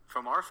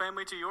From our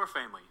family to your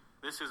family,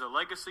 this is A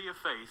Legacy of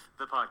Faith,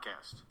 the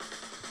podcast.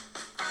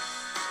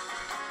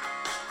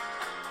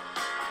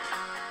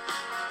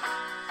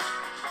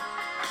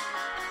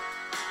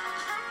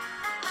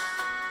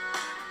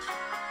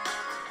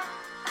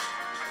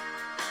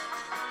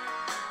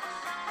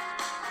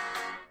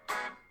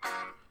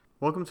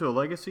 Welcome to A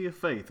Legacy of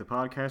Faith, a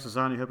podcast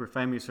designed to help your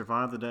family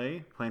survive the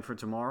day, plan for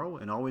tomorrow,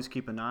 and always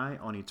keep an eye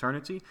on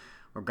eternity.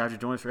 We're glad you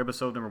joined us for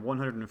episode number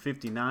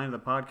 159 of the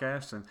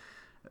podcast. And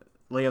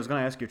Leah, I was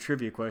going to ask you a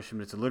trivia question,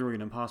 but it's literally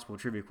an impossible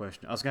trivia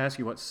question. I was going to ask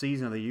you what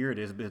season of the year it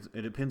is, but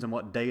it depends on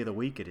what day of the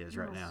week it is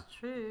right now. That's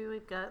true.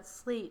 We've got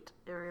sleet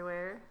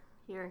everywhere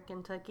here in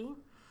Kentucky.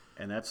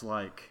 And that's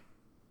like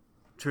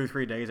 2 or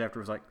 3 days after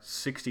it was like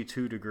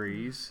 62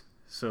 degrees.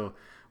 So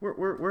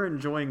we're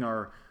enjoying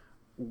our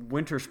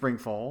winter, spring,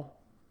 fall.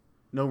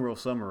 No real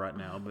summer right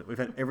now, but we've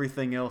had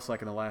everything else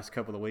like in the last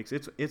couple of weeks.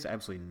 It's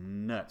absolutely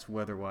nuts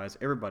weather-wise.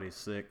 Everybody's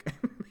sick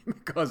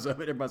because of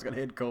it. Everybody's got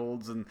head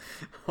colds and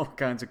all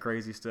kinds of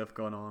crazy stuff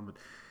going on. But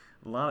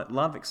a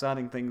lot of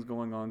exciting things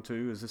going on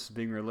too as this is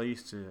being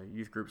released.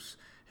 Youth groups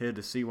head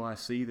to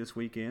CYC this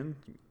weekend.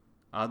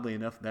 Oddly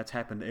enough, that's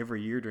happened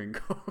every year during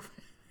COVID.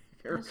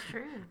 That's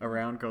true.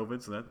 Around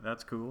COVID, so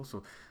that's cool.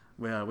 So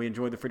we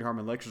enjoyed the Freed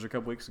Harmon lectures a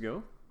couple weeks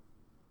ago.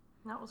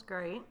 That was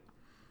great.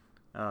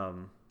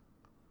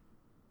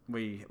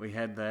 We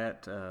had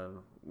that.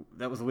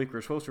 That was the week we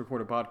were supposed to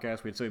record a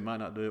podcast. We'd say we might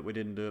not do it. We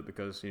didn't do it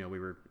because we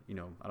were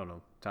I don't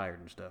know,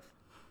 tired and stuff.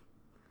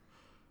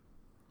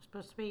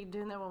 Supposed to be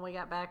doing that when we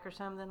got back or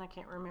something. I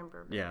can't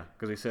remember. But... Yeah,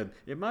 because he said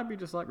it might be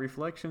just like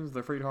Reflections,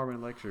 the Freed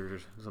Harmon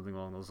lectures, or something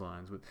along those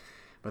lines.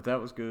 But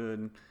that was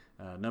good.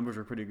 Numbers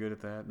are pretty good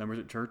at that. Numbers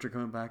at church are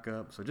coming back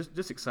up. So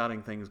just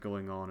exciting things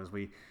going on as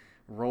we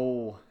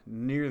roll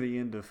near the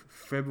end of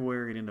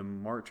February and into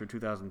March of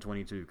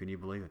 2022. Can you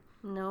believe it?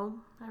 No,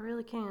 I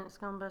really can't. It's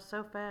gone by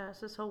so fast.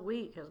 This whole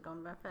week has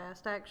gone by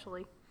fast,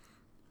 actually.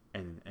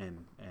 And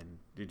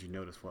did you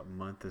notice what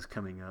month is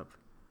coming up?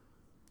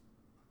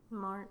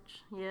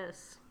 March,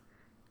 yes.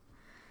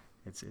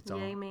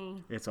 Yay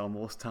me. It's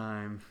almost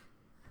time.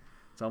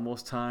 It's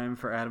almost time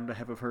for Adam to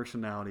have a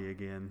personality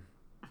again.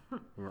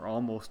 We're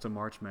almost to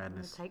March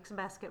Madness. It takes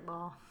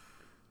basketball.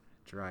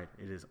 That's right.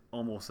 It is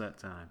almost that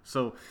time.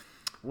 So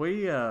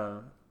we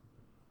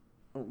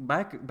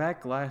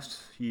back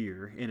last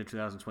year into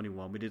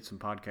 2021, we did some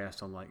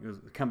podcasts on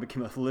it kind of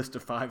became a list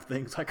of 5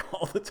 things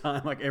all the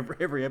time. Like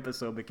every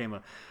episode became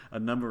a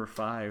number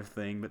 5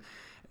 thing. But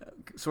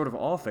sort of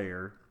off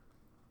air,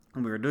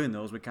 when we were doing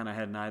those, we kind of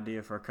had an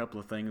idea for a couple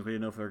of things. We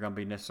didn't know if they were going to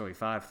be necessarily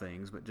 5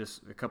 things, but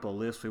just a couple of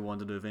lists we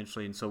wanted to do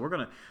eventually. And so we're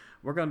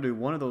gonna do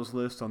one of those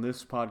lists on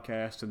this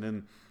podcast, and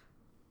then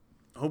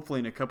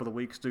hopefully in a couple of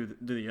weeks do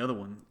the other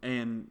one.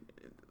 And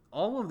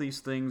all of these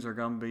things are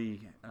going to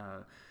be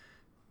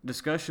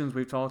discussions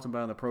we've talked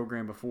about in the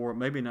program before,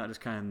 maybe not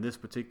just kind of in this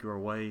particular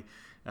way,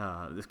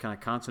 this kind of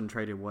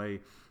concentrated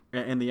way.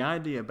 And the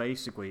idea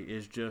basically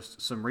is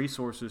just some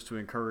resources to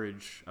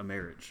encourage a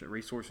marriage,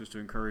 resources to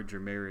encourage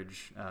your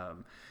marriage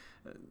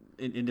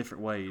in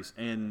different ways.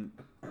 And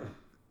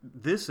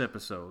this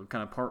episode,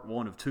 kind of part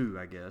 1 of 2,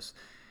 I guess,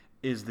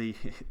 is the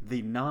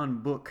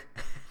non-book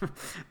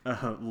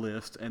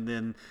list. And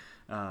then,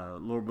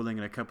 Lord willing,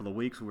 in a couple of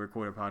weeks, we'll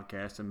record a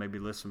podcast and maybe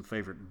list some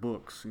favorite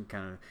books, and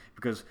kind of,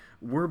 because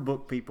we're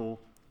book people,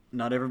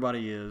 not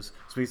everybody is.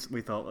 So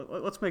we thought,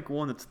 let's make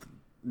one that's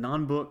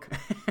non-book,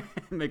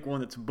 make one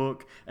that's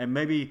book, and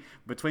maybe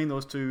between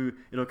those two,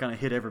 it'll kind of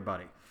hit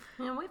everybody.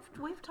 Yeah,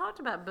 we've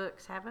talked about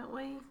books, haven't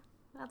we?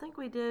 I think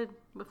we did.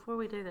 Before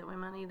we do that, we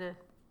might need to.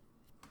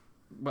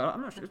 But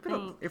I'm not sure.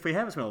 If we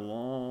have, it's been a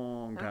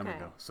long time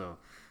ago. So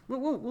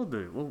we'll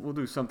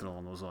do something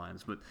along those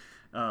lines. But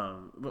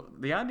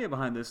the idea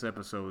behind this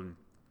episode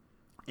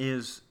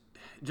is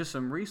just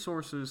some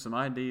resources, some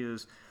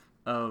ideas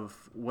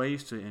of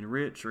ways to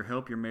enrich or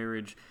help your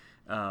marriage.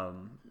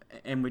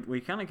 And we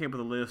kind of came up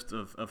with a list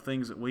of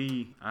things that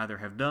we either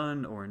have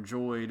done or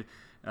enjoyed,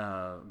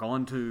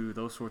 gone to,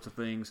 those sorts of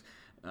things.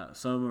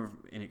 Some are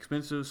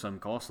inexpensive, some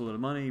cost a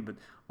little money, but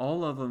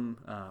all of them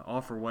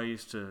offer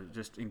ways to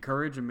just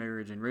encourage a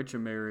marriage, enrich a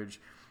marriage,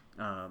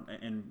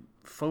 and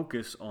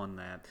focus on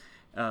that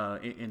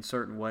in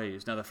certain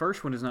ways. Now, the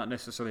first one is not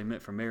necessarily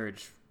meant for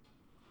marriage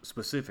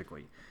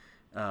specifically,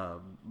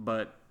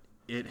 but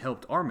it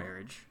helped our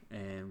marriage,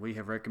 and we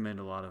have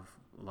recommended a lot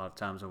of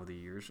times over the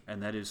years,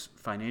 and that is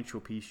Financial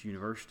Peace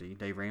University,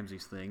 Dave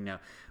Ramsey's thing. Now,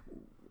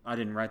 I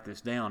didn't write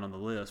this down on the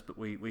list, but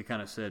we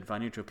kind of said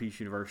Financial Peace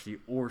University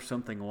or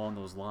something along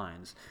those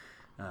lines,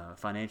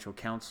 financial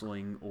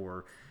counseling,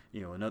 or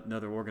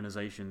another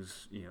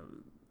organization's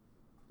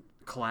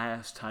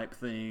class type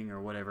thing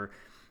or whatever.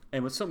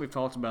 And what's something we've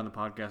talked about in the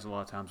podcast a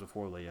lot of times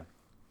before, Leah,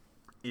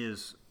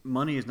 is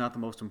money is not the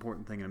most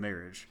important thing in a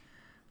marriage,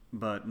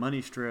 but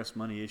money stress,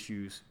 money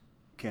issues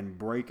can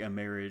break a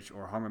marriage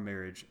or harm a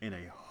marriage in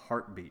a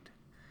heartbeat.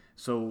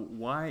 So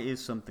why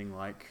is something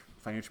like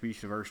Financial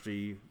Peace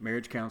University,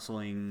 marriage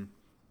counseling,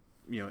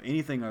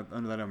 anything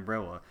under that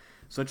umbrella,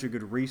 such a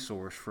good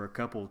resource for a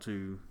couple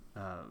to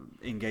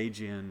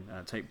engage in,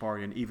 take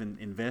part in, even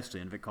invest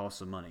in if it costs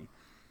some money.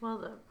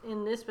 Well,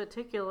 in this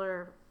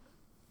particular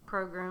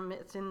program,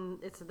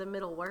 it's the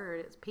middle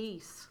word. It's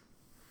peace.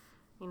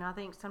 I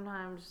think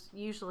sometimes,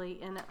 usually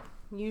in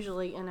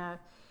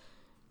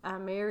a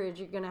marriage,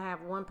 you're going to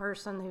have one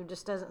person who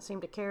just doesn't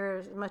seem to care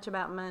as much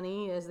about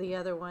money as the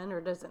other one, or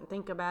doesn't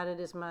think about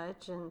it as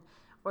much,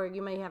 or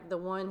you may have the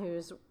one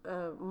who's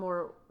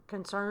more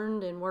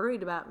concerned and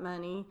worried about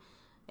money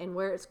and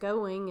where it's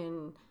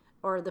going,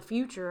 or the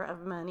future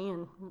of money,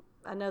 and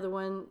another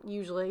one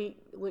usually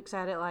looks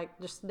at it like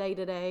just day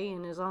to day,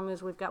 and as long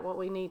as we've got what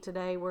we need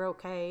today, we're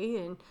okay.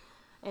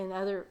 And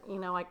other,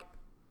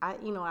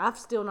 I've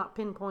still not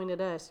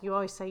pinpointed us. You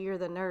always say you're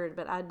the nerd,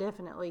 but I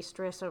definitely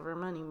stress over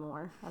money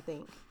more, I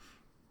think.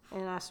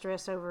 And I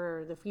stress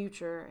over the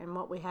future and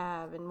what we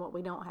have and what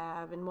we don't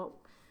have and what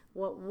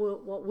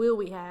will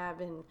we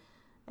have,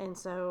 and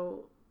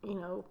so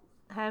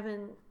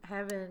having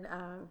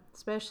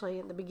especially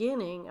at the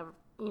beginning of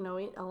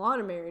a lot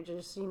of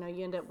marriages, you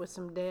end up with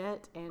some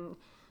debt, and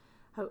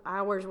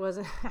ours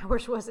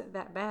wasn't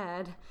that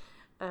bad.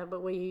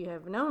 But we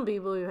have known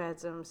people who had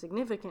some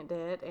significant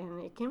debt,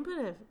 and it can put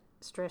a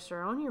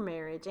stressor on your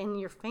marriage and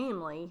your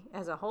family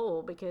as a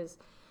whole, because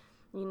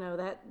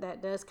that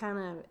does kind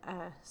of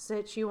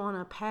set you on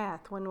a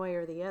path one way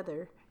or the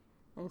other.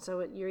 And so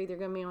you're either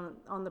going to be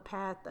on the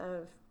path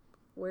of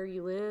where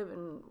you live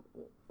and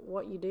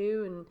what you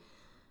do and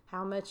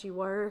how much you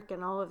work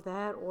and all of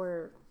that,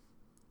 or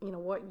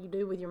what you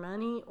do with your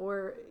money,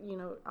 or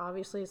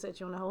obviously it sets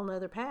you on a whole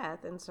nother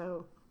path. And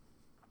so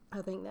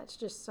I think that's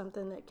just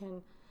something that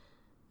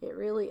it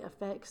really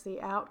affects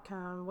the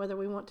outcome, whether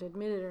we want to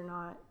admit it or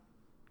not.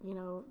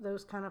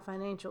 Those kind of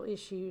financial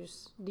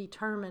issues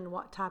determine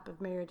what type of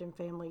marriage and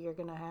family you're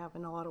going to have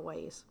in a lot of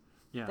ways.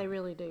 Yeah, they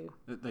really do.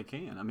 They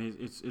can. I mean,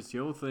 it's the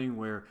old thing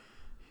where,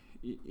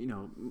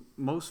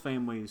 most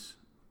families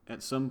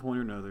at some point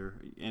or another,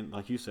 and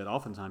like you said,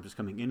 oftentimes it's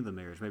coming into the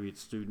marriage. Maybe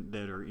it's student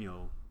debt or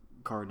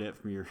car debt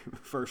from your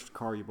first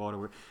car you bought,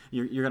 or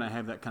you're going to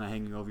have that kind of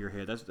hanging over your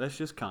head. That's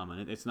just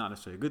common. It's not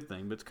necessarily a good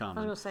thing, but it's common.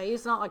 I was going to say,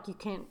 it's not like you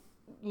can't,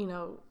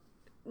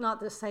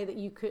 not to say that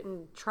you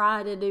couldn't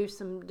try to do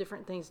some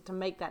different things to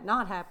make that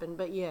not happen,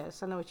 but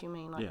yes, I know what you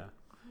mean. Yeah,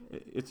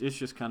 it's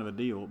just kind of a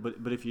deal.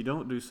 But if you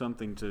don't do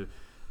something to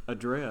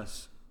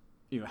address,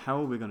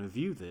 how are we going to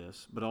view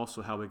this, but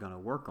also how are we going to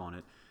work on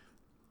it,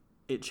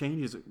 it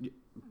changes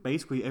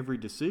basically every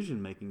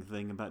decision-making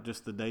thing about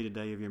just the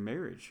day-to-day of your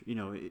marriage.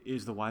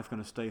 Is the wife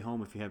going to stay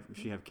home if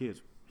she have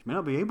kids? She may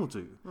not be able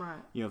to. Right.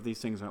 If these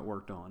things aren't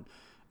worked on.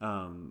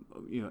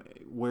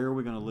 Where are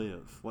we going to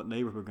live? What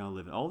neighborhood are we going to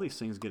live in? All these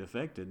things get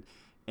affected.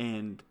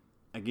 And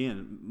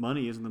again,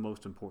 money isn't the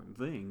most important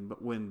thing,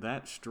 but when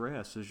that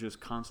stress is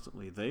just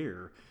constantly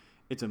there,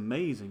 it's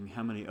amazing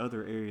how many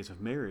other areas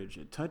of marriage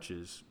it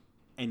touches,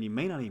 and you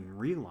may not even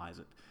realize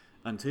it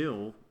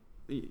until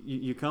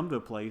you come to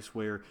a place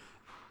where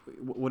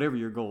whatever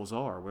your goals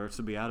are, whether it's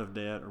to be out of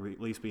debt or at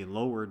least be in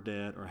lower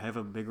debt or have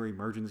a bigger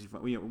emergency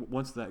fund,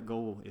 once that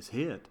goal is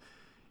hit,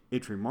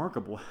 it's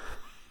remarkable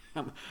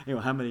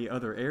how many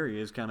other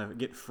areas kind of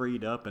get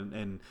freed up,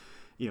 and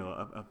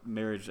a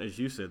marriage, as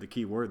you said, the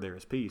key word there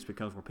is peace,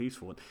 becomes more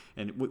peaceful.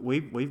 And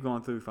we've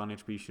gone through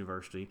Financial Peace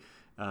University.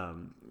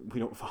 We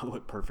don't follow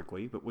it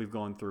perfectly, but we've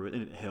gone through it,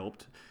 and it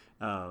helped.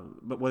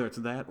 But whether it's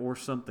that or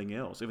something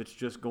else, if it's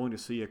just going to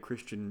see a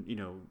Christian,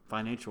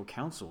 financial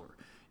counselor,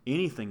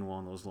 anything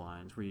along those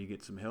lines where you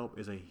get some help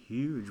is a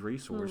huge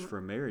resource for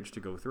a marriage to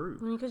go through.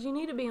 Because you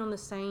need to be on the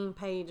same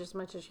page as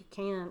much as you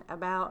can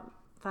about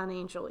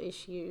financial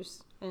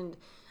issues. And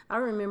I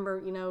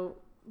remember,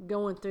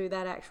 going through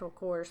that actual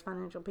course,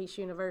 Financial Peace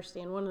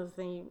University, and one of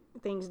the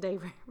things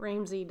Dave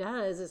Ramsey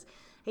does is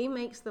he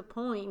makes the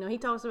point, he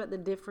talks about the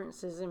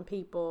differences in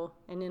people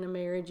and in a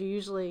marriage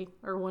usually,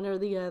 or one or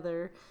the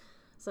other.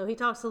 So he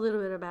talks a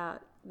little bit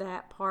about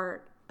that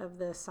part of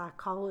the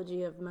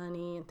psychology of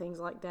money and things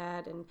like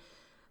that. And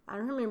I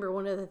remember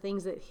one of the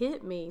things that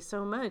hit me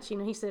so much,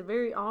 he said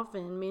very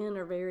often men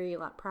are very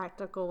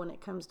practical when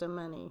it comes to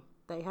money.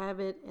 They have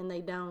it and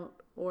they don't,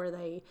 or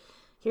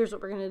here's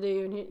what we're going to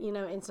do. And,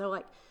 and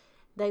so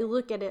they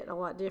look at it a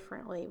lot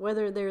differently,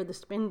 whether they're the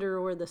spender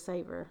or the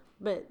saver.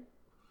 But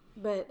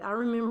I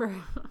remember,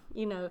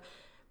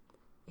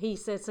 he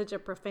said such a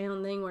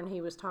profound thing when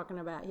he was talking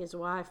about his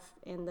wife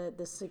and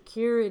the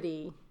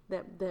security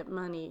that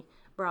money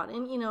brought.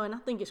 And, and I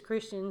think as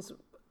Christians,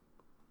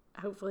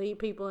 hopefully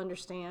people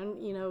understand,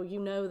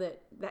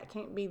 that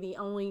can't be the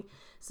only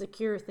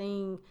secure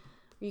thing.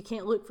 You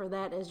can't look for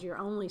that as your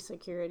only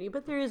security.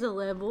 But there is a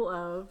level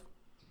of,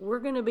 we're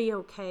going to be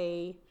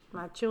okay.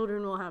 My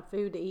children will have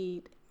food to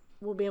eat.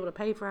 We'll be able to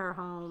pay for our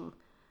home,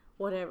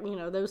 whatever,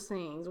 those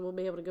things. We'll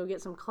be able to go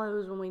get some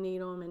clothes when we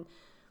need them.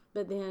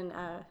 But then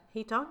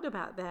he talked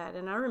about that.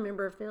 And I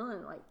remember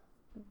feeling like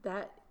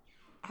that,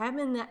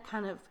 having that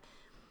kind of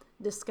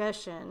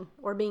discussion,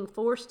 or being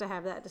forced to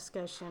have that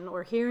discussion,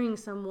 or hearing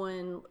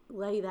someone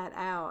lay that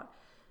out,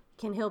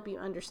 can help you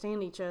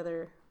understand each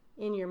other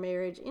in your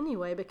marriage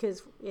anyway,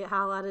 because it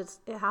highlights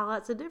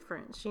a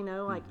difference.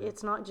 Like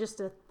it's not just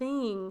a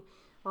thing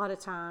a lot of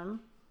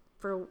time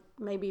for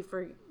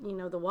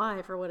the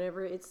wife or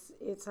whatever.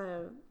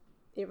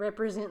 It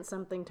represents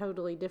something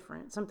totally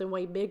different, something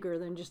way bigger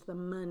than just the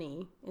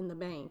money in the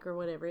bank or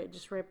whatever. It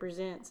just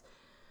represents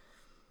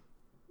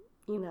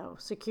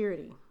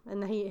security,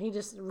 and he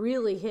just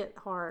really hit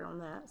hard on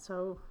that.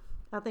 So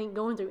I think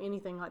going through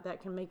anything like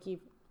that can make you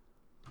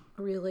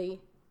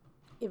really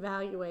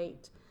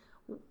evaluate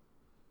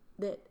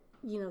that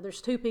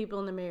there's two people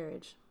in the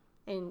marriage,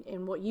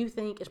 and what you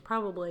think is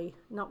probably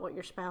not what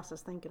your spouse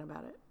is thinking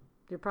about it.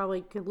 You're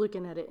probably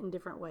looking at it in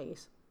different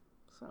ways.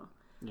 So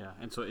yeah,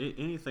 and so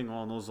anything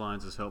along those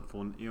lines is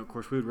helpful. And of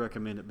course, we would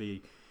recommend it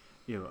be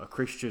a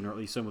Christian, or at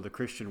least some of the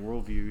Christian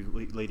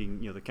worldview leading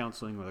the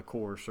counseling or the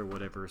course or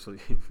whatever. So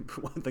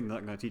one thing, they're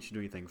not going to teach you to do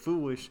anything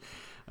foolish,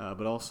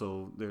 but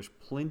also there's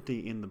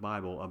plenty in the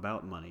Bible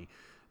about money,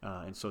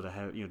 and so to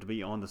have to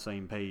be on the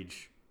same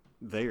page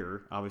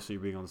there, obviously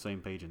being on the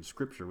same page in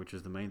Scripture, which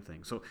is the main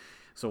thing.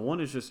 So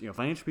one is just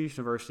Financial Peace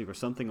University or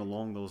something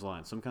along those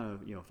lines, some kind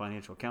of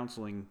financial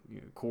counseling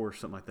course,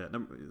 something like that.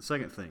 The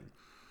second thing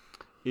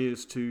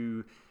is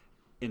to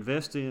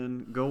invest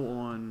in, go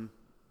on,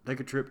 take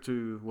a trip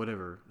to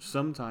whatever,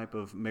 some type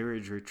of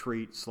marriage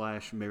retreat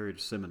 / marriage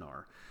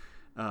seminar.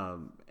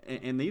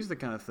 And these are the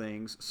kind of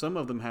things, some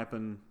of them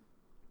happen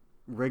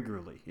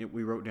regularly.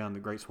 We wrote down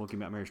the Great Smoky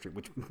Mountain Marriage Trip,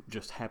 which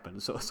just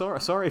happened. So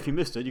sorry if you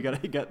missed it. You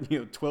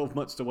got 12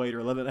 months to wait or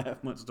 11 and a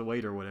half months to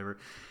wait or whatever.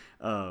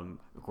 Of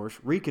course,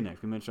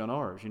 Reconnect, we mentioned on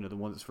ours, the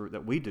ones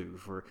that we do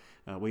for,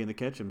 we and the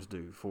Ketchums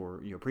do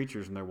for,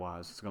 preachers and their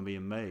wives. It's going to be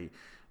in May.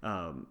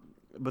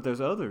 But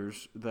there's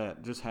others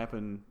that just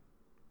happen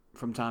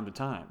from time to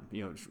time,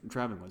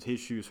 traveling ones, His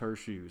Shoes, Her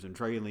Shoes, and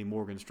Trey and Lee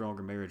Morgan's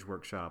Stronger Marriage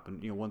Workshop,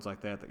 and, ones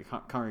like that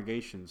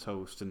congregations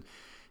host. And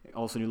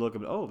all of a sudden you look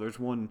up, there's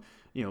one,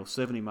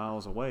 70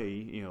 miles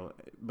away,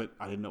 but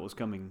I didn't know it was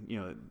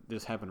coming,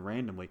 this happened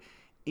randomly.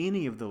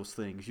 Any of those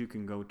things you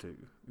can go to.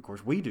 Of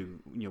course, we do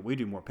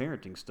more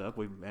parenting stuff.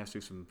 We've asked to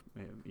do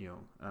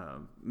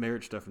some,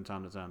 marriage stuff from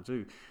time to time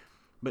too.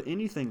 But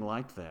anything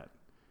like that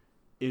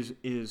is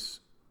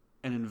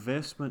an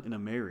investment in a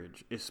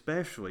marriage,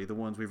 especially the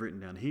ones we've written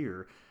down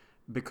here,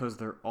 because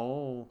they're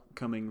all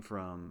coming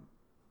from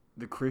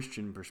the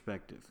Christian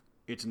perspective.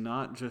 It's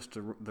not just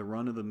the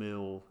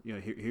run-of-the-mill,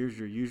 here's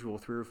your usual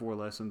 3 or 4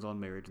 lessons on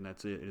marriage and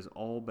that's it. It is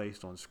all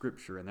based on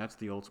Scripture, and that's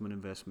the ultimate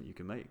investment you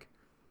can make.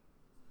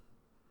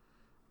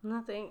 And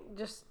I think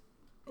just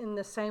in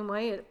the same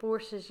way, it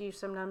forces you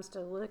sometimes to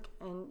look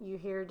and you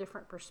hear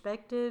different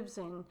perspectives,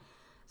 and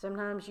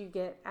sometimes you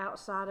get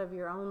outside of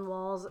your own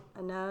walls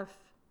enough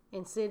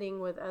and sitting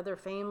with other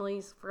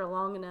families for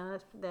long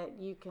enough that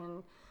you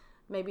can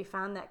maybe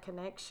find that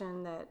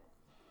connection that,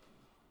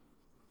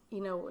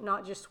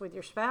 not just with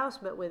your spouse,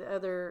 but with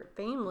other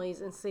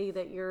families, and see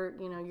that you're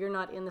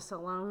not in this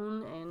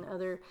alone, and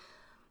other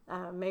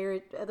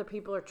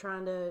people are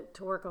trying to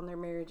work on their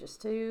marriages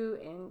too.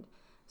 And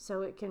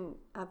so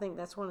I think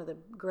that's one of the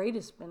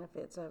greatest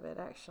benefits of it,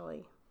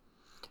 actually.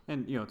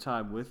 And,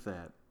 tied with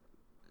that,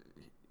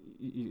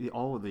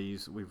 all of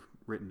these we've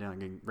written down.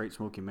 Again, Great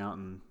Smoky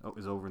Mountain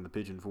is over in the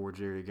Pigeon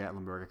Forge area,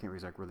 Gatlinburg. I can't remember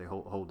exactly where they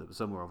hold it, but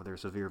somewhere over there,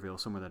 Sevierville,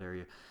 somewhere in that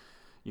area.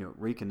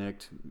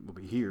 Reconnect will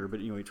be here, but,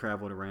 we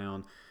traveled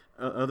around.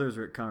 Others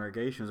are at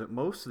congregations. But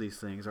most of these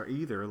things are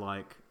either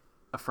like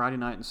a Friday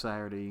night and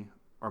Saturday,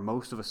 or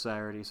most of a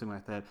Saturday, something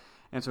like that.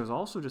 And so there's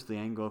also just the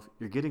angle of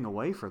you're getting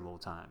away for a little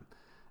time.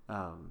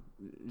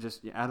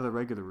 Just out of the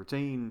regular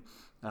routine,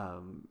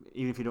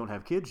 even if you don't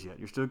have kids yet,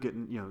 you're still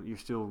getting, you're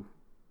still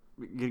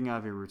getting out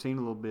of your routine a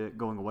little bit,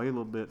 going away a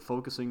little bit,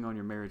 focusing on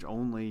your marriage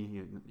only.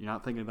 You're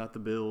not thinking about the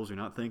bills. You're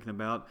not thinking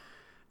about,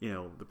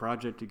 the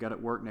project you got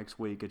at work next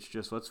week. It's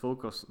just, let's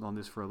focus on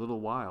this for a little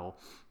while.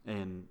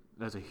 And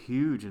that's a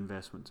huge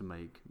investment to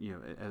make,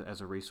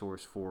 as a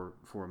resource for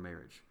a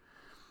marriage.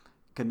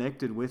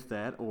 Connected with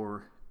that,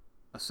 or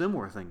a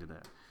similar thing to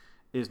that,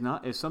 is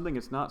something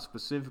that's not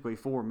specifically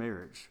for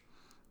marriage,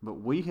 but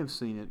we have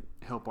seen it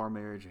help our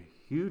marriage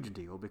a huge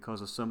deal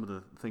because of some of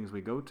the things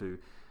we go to.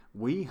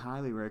 We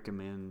highly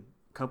recommend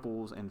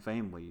couples and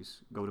families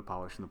go to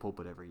Polishing the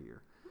Pulpit every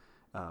year.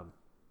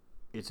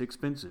 It's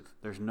expensive.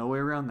 There's no way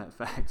around that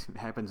fact. It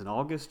happens in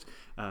August.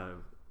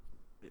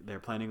 They're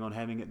planning on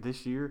having it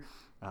this year.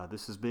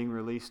 This is being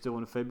released still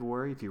in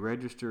February. If you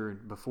register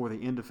before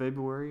the end of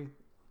February,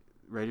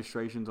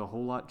 registration's a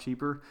whole lot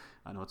cheaper.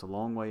 I know it's a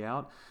long way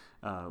out.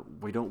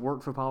 We don't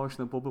work for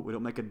Polishing the Pulpit. We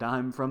don't make a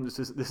dime from this.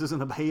 This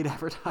isn't a paid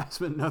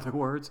advertisement, in other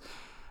words.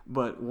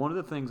 But one of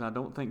the things I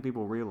don't think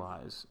people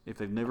realize, if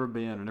they've never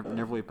been or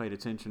never really paid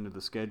attention to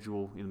the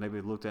schedule, maybe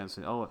they looked at it and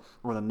said, or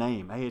the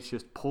name, hey, it's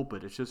just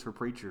pulpit, it's just for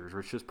preachers, or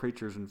it's just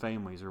preachers and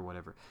families or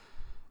whatever.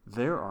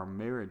 There are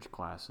marriage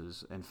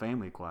classes and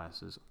family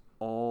classes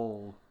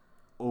all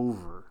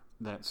over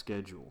that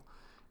schedule.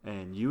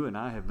 And you and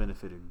I have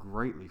benefited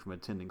greatly from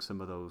attending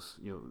some of those,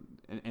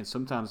 and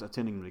sometimes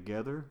attending them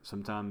together.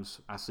 Sometimes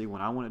I see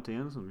one I want to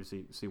attend, some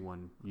see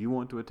one you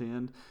want to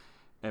attend.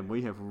 And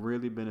we have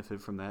really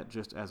benefited from that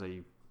just as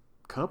a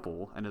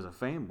couple and as a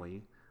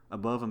family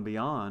above and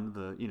beyond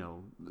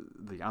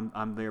the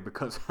I'm there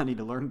because I need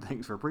to learn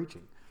things for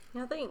preaching.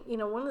 I think,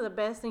 one of the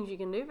best things you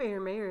can do for your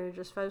marriage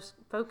is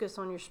focus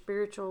on your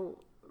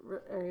spiritual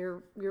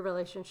or your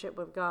relationship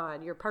with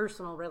God, your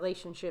personal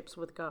relationships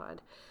with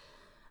God.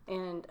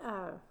 And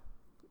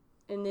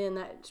then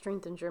that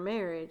strengthens your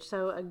marriage.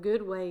 So a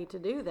good way to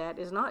do that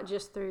is not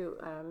just through,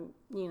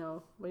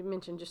 we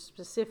mentioned just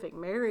specific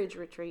marriage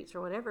retreats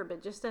or whatever,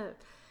 but just a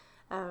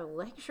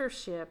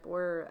lectureship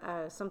or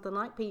something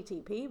like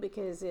PTP,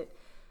 because it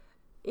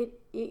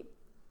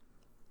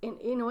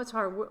and it's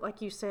hard.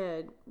 Like you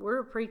said, we're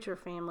a preacher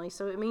family,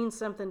 so it means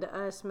something to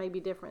us maybe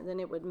different than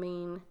it would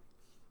mean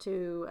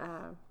to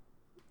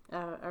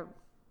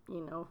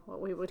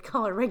what we would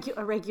call a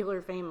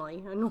regular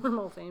family, a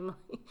normal family.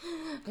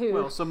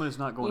 Well, someone is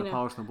not going to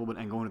polish the pulpit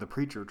and going to the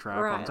preacher track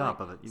on top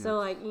of it.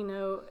 So, I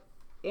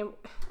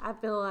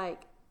feel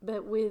like,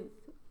 but with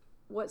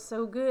what's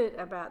so good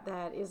about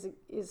that is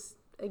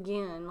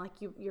again, like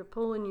you're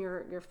pulling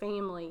your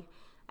family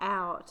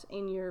out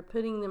and you're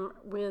putting them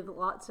with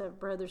lots of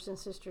brothers and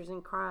sisters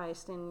in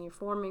Christ, and you're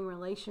forming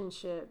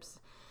relationships,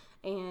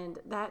 and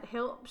that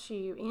helps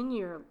you in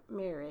your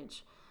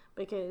marriage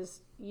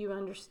because you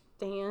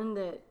understand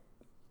that,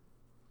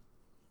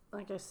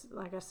 like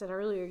I said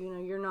earlier,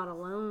 you're not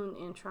alone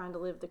in trying to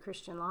live the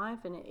Christian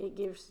life, and it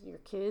gives your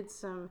kids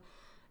some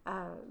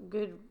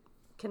good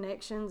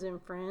connections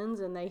and friends,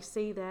 and they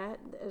see that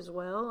as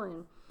well,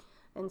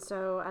 and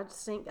so I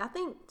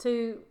think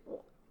too,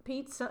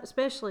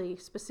 especially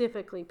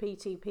specifically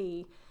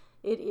PTP,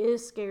 it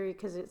is scary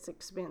because it's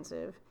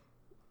expensive,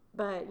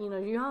 but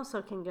you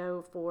also can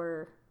go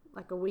for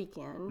like a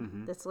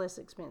weekend that's less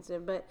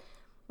expensive. But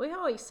we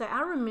always say,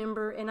 I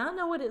remember, and I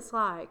know what it's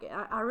like.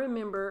 I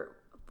remember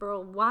for a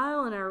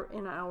while in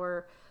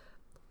our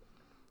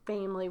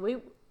family,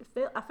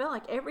 I felt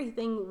like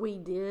everything we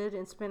did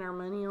and spent our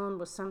money on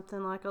was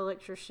something like a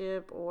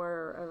lectureship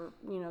or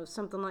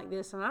something like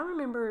this. And I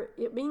remember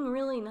it being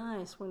really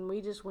nice when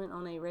we just went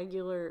on a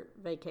regular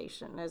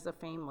vacation as a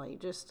family.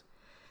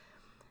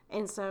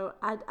 And so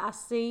I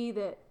see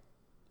that,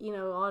 a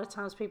lot of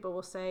times people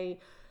will say,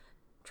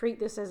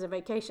 treat this as a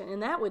vacation,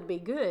 and that would be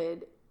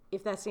good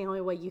if that's the only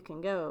way you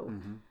can go.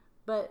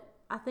 But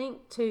I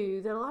think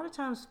too that a lot of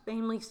times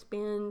families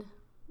spend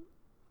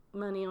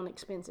money on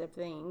expensive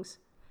things,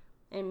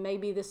 and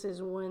maybe this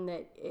is one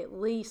that at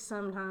least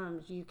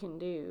sometimes you can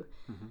do,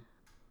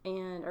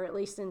 or at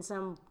least in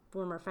some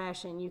form or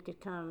fashion you could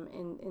come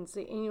and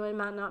see. And it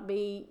might not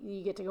be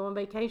you get to go on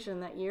vacation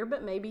that year,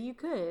 but maybe you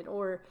could,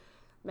 or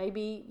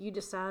maybe you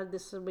decide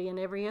this will be an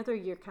every other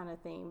year kind of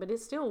thing. But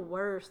it's still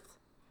worth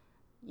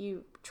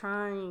you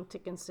trying to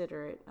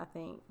consider it, I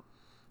think.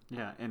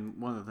 Yeah, and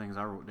one of the things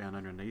I wrote down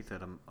underneath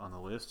it on the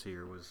list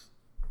here was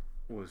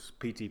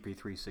PTP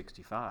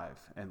 365,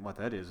 and what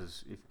that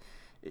is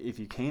if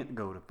you can't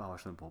go to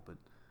polish the pulpit,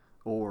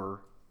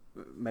 or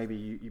maybe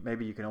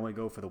you can only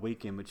go for the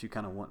weekend, but you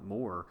kind of want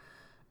more,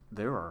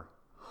 there are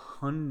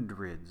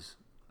hundreds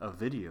of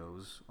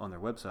videos on their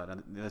website,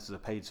 and this is a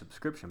paid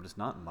subscription, but it's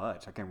not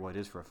much. I can't remember what it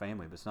is for a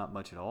family, but it's not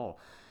much at all.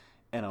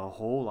 And a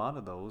whole lot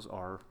of those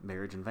are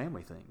marriage and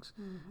family things.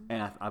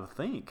 And I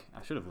think,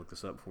 I should have looked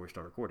this up before we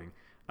start recording,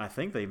 I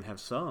think they even have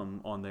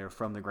some on there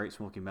from the Great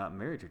Smoky Mountain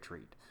Marriage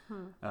Retreat.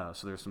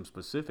 So there's some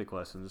specific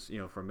lessons,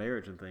 for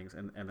marriage and things,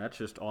 and that's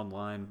just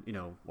online,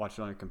 watch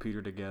it on your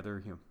computer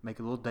together, make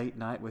a little date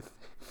night with,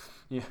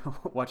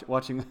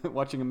 watching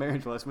a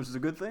marriage lesson, which is a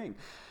good thing.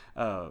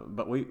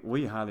 But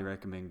we highly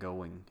recommend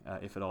going,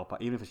 if at all,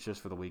 even if it's just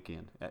for the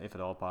weekend, if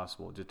at all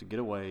possible, just to get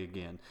away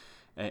again.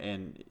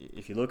 And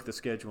if you look at the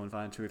schedule and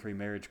find 2 or 3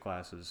 marriage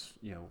classes,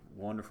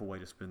 wonderful way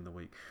to spend the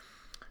week.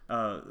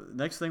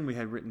 Next thing we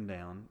had written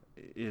down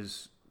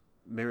is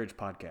marriage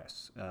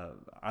podcasts.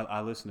 I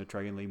listen to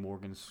Trey and Lee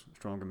Morgan's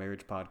Stronger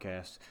Marriage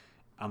podcast.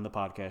 I'm the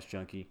podcast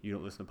junkie. You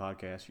don't listen to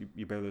podcasts.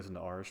 You barely listen to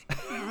ours.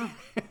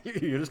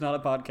 You're just not a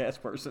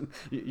podcast person.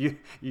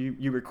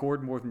 You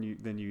record more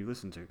than you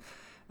listen to.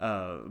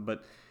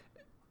 But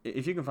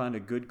if you can find a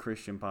good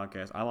Christian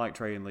podcast, I like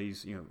Trey and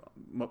Lee's,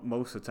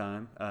 most of the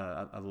time.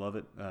 I love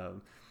it.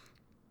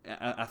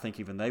 I think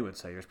even they would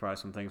say there's probably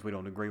some things we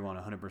don't agree on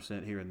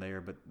 100% here and there,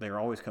 but they're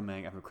always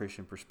coming from a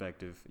Christian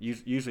perspective.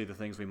 Usually the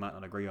things we might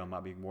not agree on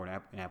might be more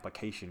an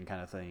application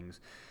kind of things.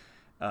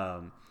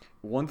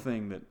 One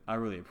thing that I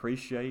really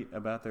appreciate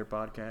about their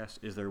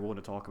podcast is they're willing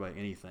to talk about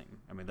anything.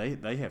 I mean,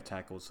 they have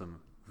tackled some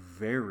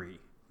very,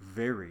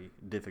 very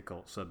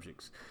difficult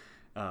subjects.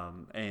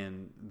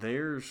 And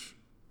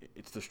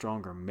it's the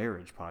Stronger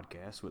Marriage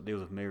podcast, what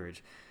deals with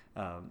marriage.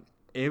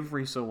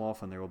 Every so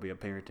often there will be a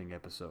parenting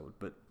episode,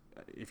 but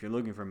if you're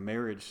looking for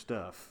marriage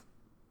stuff,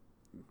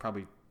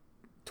 probably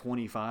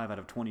 25 out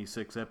of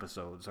 26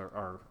 episodes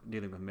are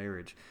dealing with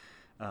marriage,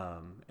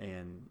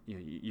 and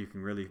you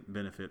can really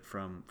benefit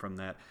from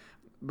that.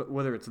 But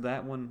whether it's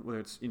that one, whether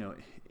it's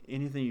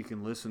anything you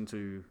can listen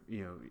to,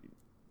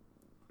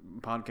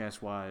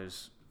 podcast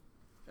wise,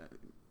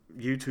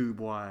 YouTube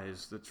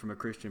wise, that's from a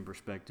Christian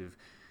perspective,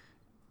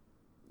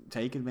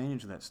 take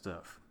advantage of that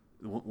stuff.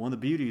 one of the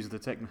beauties of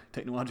the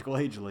technological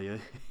age, Leah,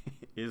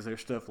 is there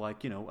stuff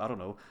like, I don't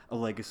know, A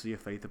Legacy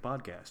of Faith, a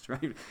podcast,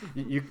 right?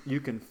 You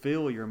can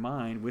fill your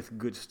mind with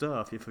good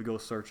stuff if you go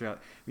search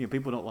out.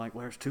 People don't like,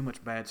 well, there's too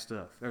much bad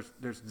stuff.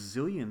 There's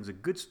zillions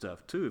of good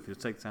stuff, too, if you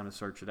take time to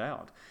search it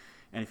out.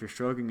 And if you're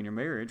struggling in your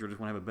marriage or just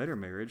want to have a better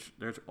marriage,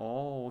 there's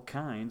all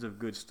kinds of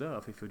good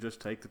stuff if you'll just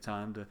take the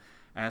time to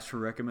ask for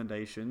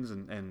recommendations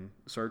and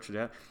search it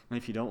out. And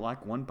if you don't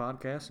like one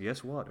podcast,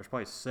 guess what? There's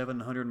probably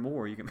 700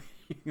 more you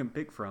can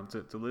pick from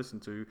to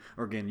listen to,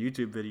 or again,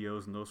 YouTube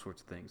videos and those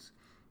sorts of things.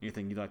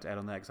 Anything you'd like to add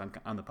on that? Because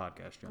I'm the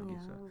podcast junkie.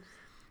 Yeah. So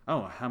I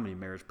don't know how many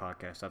marriage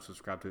podcasts I've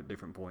subscribed to at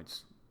different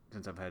points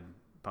since I've had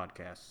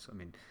podcasts. I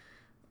mean,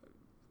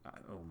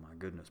 oh my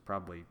goodness,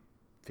 probably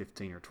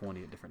 15 or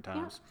 20 at different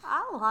times.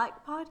 I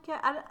like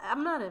podcasts.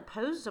 I'm not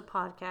opposed to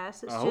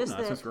podcasts. It's I hope just not,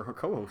 that, since we're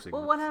co-hosting.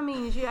 well, what I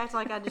mean is you act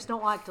like I just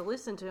don't like to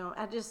listen to them.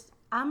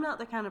 I'm not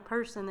the kind of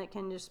person that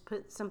can just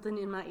put something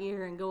in my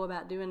ear and go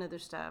about doing other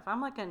stuff. I'm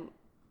like an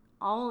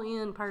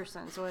all-in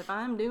person. So if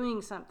I'm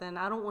doing something,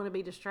 I don't want to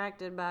be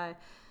distracted by,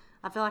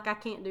 I feel like I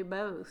can't do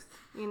both,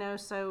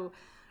 so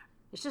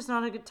it's just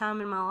not a good time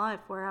in my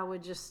life where I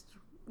would just,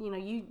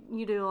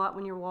 you do a lot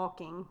when you're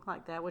walking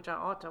like that, which I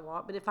ought to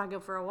walk. But if I go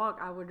for a walk,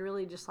 I would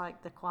really just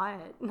like the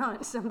quiet,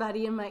 not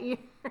somebody in my ear.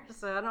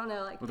 So I don't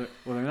know, like. Well,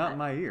 they're not in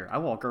my ear. I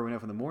walk early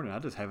enough in the morning. I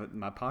just have it in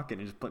my pocket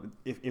and just put.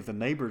 If the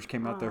neighbors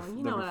came out their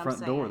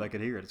front door, they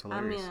could hear it. It's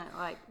hilarious. I mean,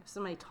 like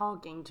somebody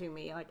talking to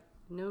me. Like,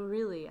 no,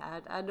 really,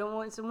 I don't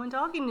want someone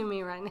talking to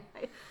me right now.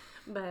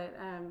 But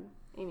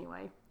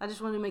anyway, I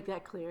just wanted to make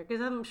that clear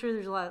because I'm sure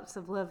there's lots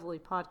of lovely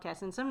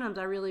podcasts, and sometimes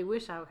I really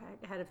wish I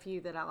had a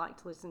few that I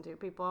like to listen to.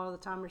 People all the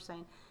time are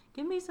saying,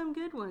 "Give me some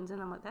good ones,"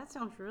 and I'm like, "That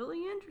sounds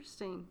really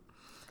interesting."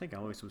 I think I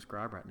only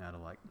subscribe right now to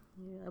like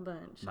a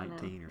bunch,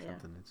 19 or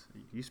something.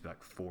 It used to be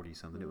like 40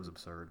 something. Mm-hmm. It was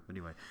absurd. But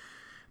anyway,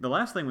 the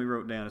last thing we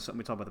wrote down is something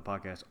we talk about the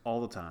podcast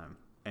all the time,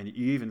 and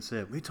you even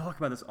said we talk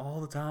about this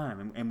all the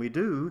time, and we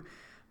do.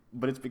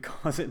 But it's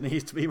because it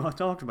needs to be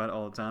talked about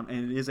all the time,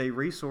 and it is a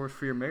resource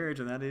for your marriage,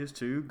 and that is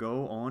to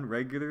go on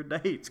regular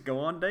dates. Go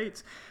on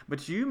dates.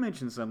 But you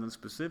mentioned something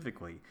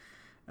specifically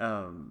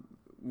when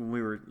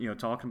we were,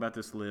 talking about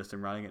this list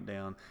and writing it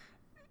down.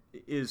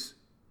 Is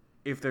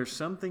if there's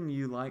something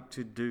you like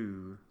to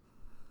do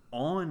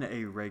on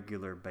a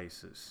regular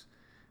basis,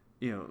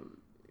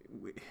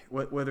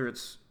 whether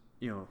it's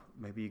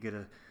maybe you get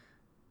a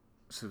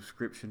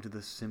subscription to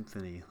the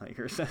symphony,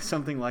 or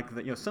something like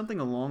that, something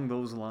along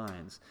those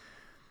lines.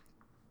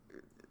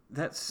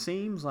 That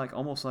seems like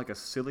almost like a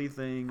silly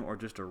thing, or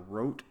just a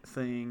rote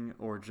thing,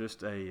 or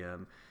just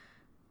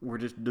we're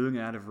just doing it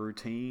out of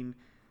routine.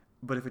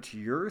 But if it's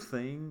your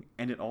thing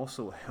and it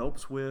also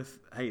helps with,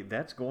 hey,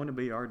 that's going to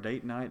be our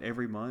date night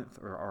every month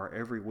or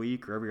every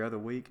week or every other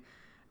week,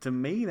 to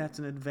me that's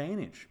an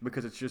advantage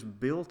because it's just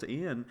built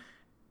in.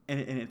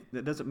 And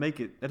it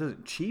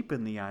doesn't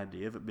cheapen the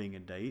idea of it being a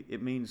date.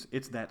 It means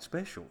it's that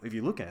special. If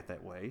you look at it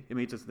that way, it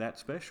means it's that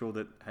special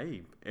that,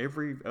 hey,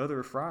 every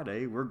other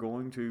Friday we're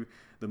going to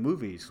the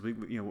movies,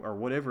 or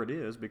whatever it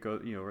is,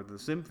 because, or the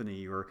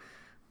symphony, or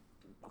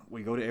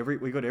we go to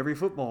every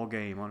football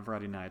game on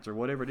Friday nights, or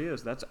whatever it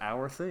is. That's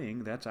our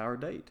thing. That's our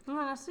date. Well,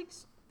 I think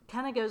it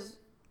kind of goes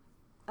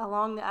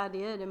along the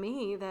idea to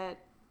me that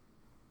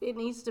it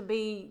needs to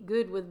be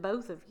good with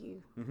both of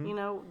you.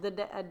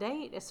 Mm-hmm. A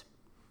date is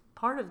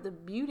part of the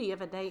beauty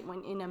of a date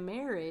when in a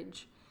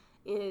marriage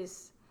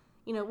is,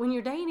 when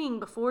you're dating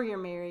before you're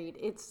married,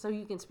 it's so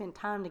you can spend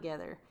time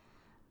together.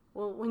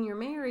 Well, when you're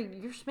married,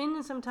 you're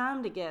spending some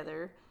time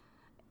together,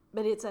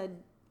 but it's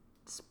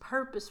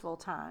purposeful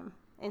time.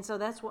 And so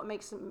that's what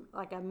makes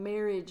like a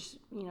marriage,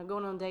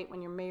 going on a date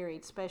when you're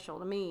married special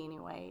to me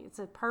anyway. It's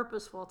a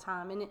purposeful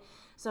time. And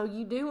so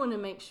you do want to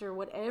make sure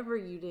whatever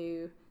you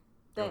do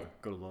that...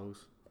 Go to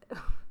Lowe's.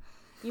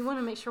 You want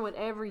to make sure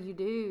whatever you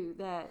do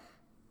that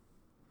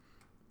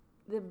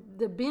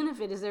the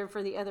benefit is there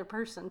for the other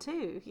person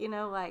too,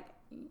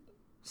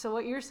 so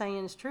what you're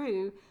saying is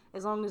true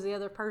as long as the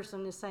other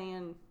person is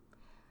saying,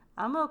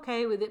 I'm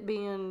okay with it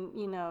being,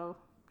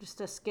 just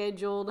a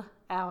scheduled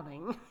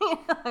outing.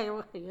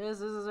 Yes,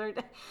 this is our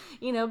day.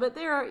 But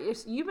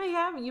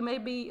you may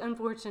be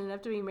unfortunate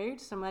enough to be married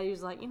to somebody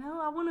who's like,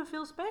 I want to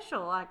feel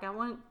special. Like, I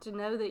want to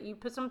know that you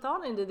put some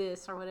thought into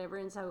this or whatever.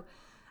 And so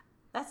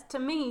that's, to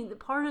me, the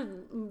part of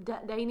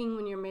dating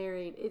when you're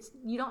married.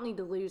 You don't need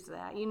to lose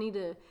that. You need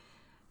to,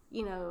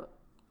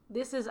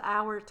 this is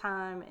our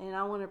time, and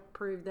I want to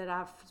prove that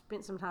I've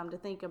spent some time to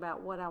think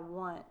about what I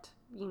want,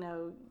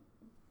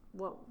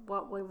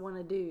 what we want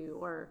to do,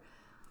 or,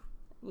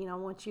 I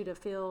want you to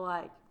feel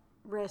like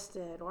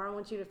rested, or I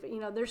want you to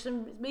feel, there's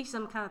be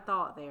some kind of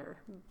thought there.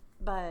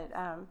 But,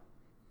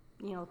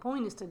 the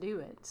point is to do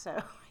it.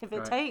 So if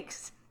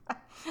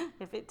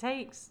it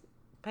takes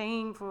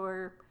paying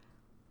for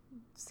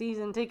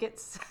season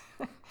tickets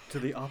to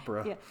the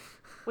opera. Yeah.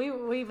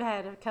 We've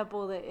had a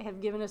couple that have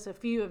given us a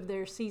few of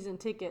their season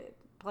ticket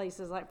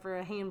places like for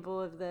a handful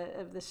of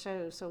the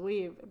shows. So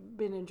we've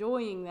been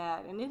enjoying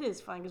that, and it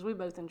is fun because we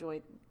both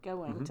enjoy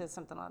going to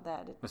something like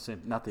that.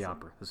 Not the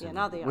opera. Yeah,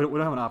 not the opera. We opera.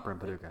 don't have an opera in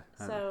Paducah.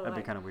 So That'd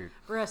be kind of weird.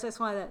 For us, that's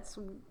why that's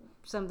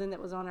something that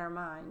was on our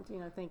mind.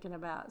 Thinking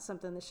about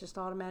something that's just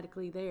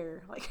automatically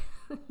there. Like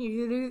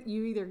you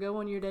either go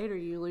on your date or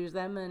you lose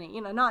that money.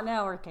 Not in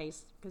our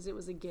case because it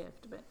was a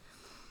gift, but.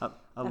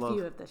 A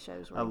few of the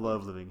shows were. I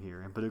love living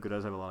here, and Paducah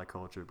does have a lot of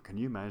culture. But can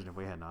you imagine if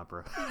we had an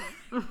opera?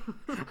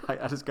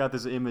 I just got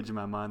this image in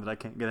my mind that I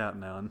can't get out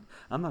now, and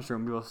I'm not sure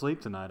I'm going to go to sleep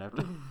tonight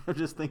after. I'm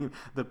just thinking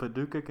the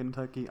Paducah,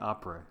 Kentucky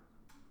Opera.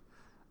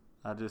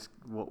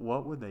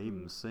 What would they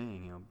even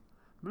sing?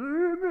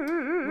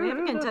 We have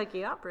a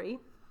Kentucky Opry.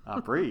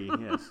 Opry,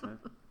 yes.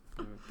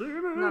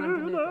 Not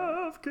in Paducah.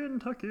 Of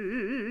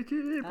Kentucky,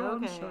 keep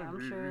on Okay, shining.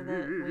 I'm sure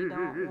that we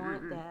don't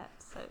want that.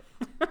 So.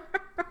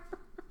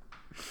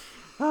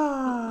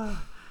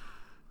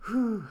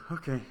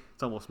 Okay,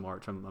 it's almost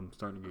March. I'm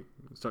starting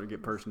to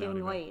get personality.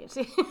 Getting late.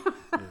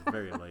 It's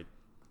very late.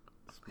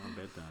 It's my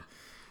bedtime.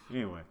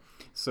 Anyway,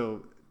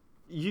 so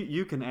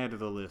you can add to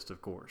the list,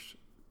 of course,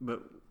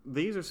 but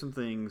these are some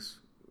things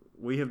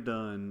we have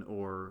done,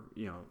 or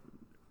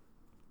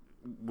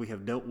we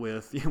have dealt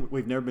with.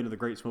 We've never been to the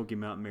Great Smoky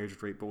Mountain Marriage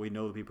Retreat, but we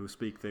know the people who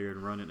speak there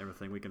and run it and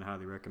everything. We can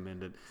highly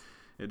recommend it.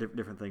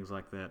 Different things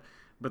like that.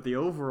 But the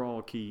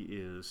overall key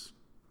is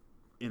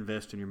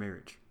invest in your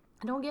marriage.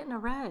 Don't get in a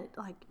rut.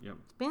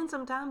 Spend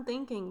some time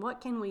thinking,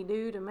 what can we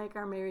do to make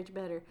our marriage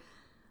better?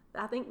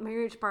 I think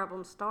marriage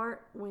problems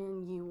start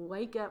when you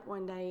wake up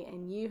one day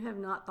and you have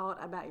not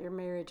thought about your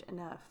marriage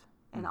enough.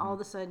 And all of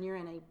a sudden you're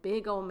in a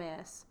big old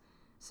mess.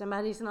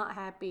 Somebody's not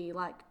happy,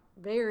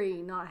 very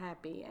not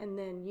happy. And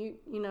then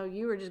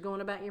you were just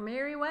going about your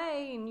merry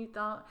way and you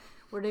thought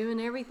we're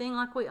doing everything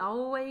like we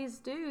always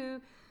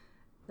do.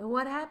 Then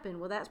what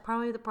happened? Well, that's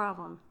probably the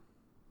problem.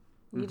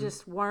 You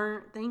just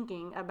weren't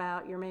thinking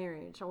about your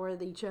marriage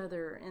or each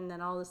other, and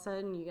then all of a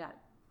sudden you got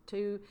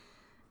two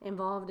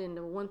involved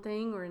into one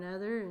thing or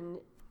another, and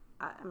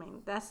I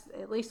mean that's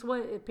at least what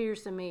it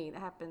appears to me that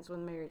happens with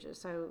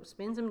marriages. So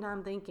spend some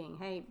time thinking,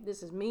 hey,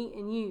 this is me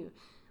and you.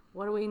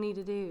 What do we need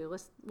to do?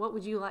 What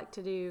would you like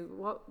to do?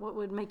 What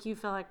would make you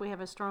feel like we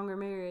have a stronger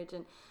marriage?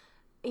 And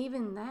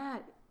even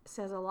that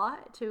says a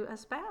lot to a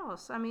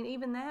spouse. I mean,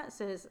 even that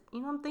says,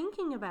 I'm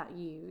thinking about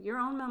you. You're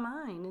on my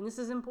mind, and this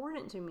is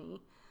important to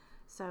me.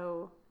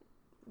 So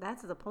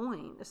that's the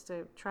point, is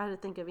to try to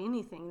think of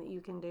anything that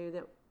you can do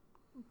that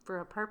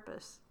for a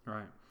purpose.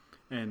 Right.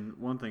 And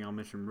one thing I'll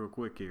mention real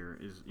quick here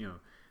is,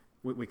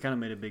 we kind of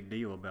made a big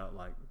deal about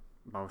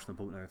Boston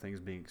Pool and other things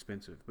being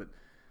expensive. But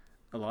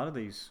a lot of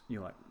these,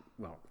 I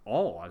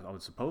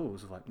would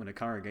suppose, when a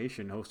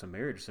congregation hosts a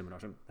marriage seminar,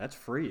 that's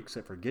free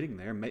except for getting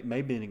there,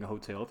 maybe in a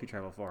hotel if you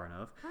travel far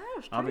enough.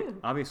 That's true.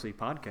 Obviously,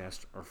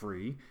 podcasts are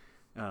free.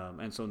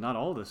 And so not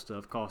all this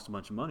stuff costs a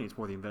bunch of money. It's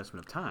more the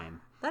investment of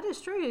time. That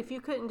is true. If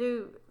you couldn't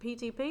do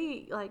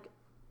PTP,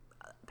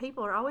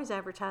 people are always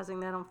advertising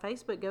that on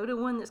Facebook. Go to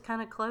one that's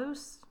kind of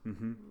close.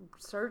 Mm-hmm.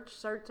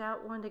 Search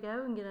out one to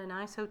go and get a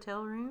nice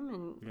hotel room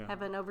and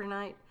have an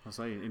overnight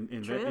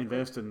trip.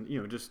 Invest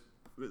in, just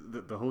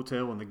the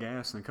hotel and the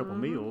gas and a couple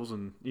meals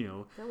and,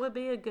 That would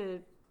be a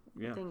good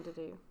thing to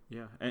do.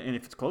 Yeah. And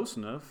if it's close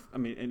enough,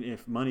 and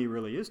if money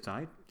really is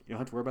tight, you don't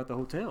have to worry about the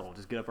hotel.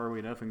 Just get up early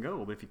enough and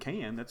go. But if you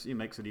can, it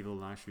makes it even a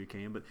little nicer if you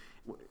can. But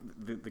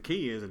the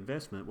key is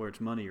investment, where it's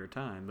money or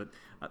time. But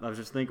I was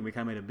just thinking we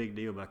kind of made a big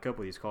deal about a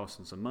couple of these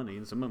costing some money,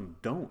 and some of them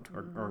don't,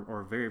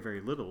 or very,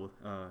 very little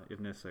if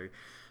necessary.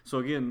 So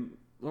again,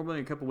 normally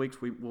in a couple of weeks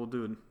we'll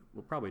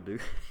probably do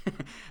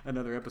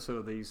another episode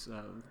of these,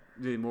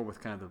 doing more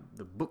with kind of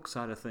the book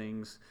side of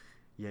things.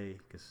 Yay,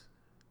 because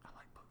I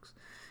like books.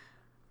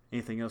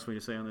 Anything else we need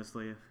to say on this,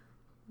 Leah?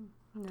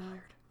 No.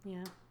 Tired.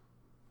 Yeah.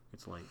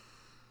 It's late.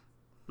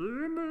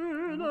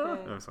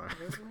 Okay. Oh, sorry.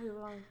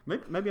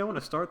 Maybe I want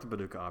to start the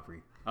Paducah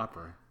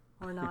Opera.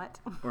 Or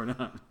not. Or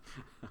not.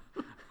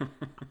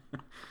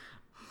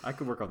 I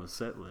could work on the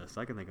set list.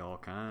 I can think of all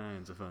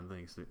kinds of fun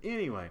things to do.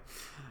 Anyway,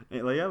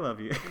 Leigh, I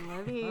love you.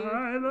 Love you.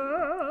 I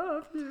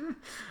love you.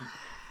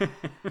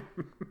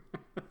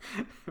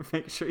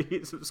 Make sure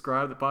you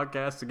subscribe to the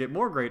podcast to get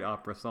more great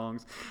opera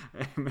songs.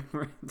 And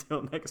remember,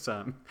 until next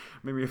time,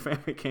 remember your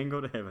family can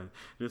go to heaven.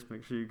 Just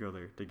make sure you go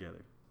there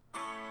together.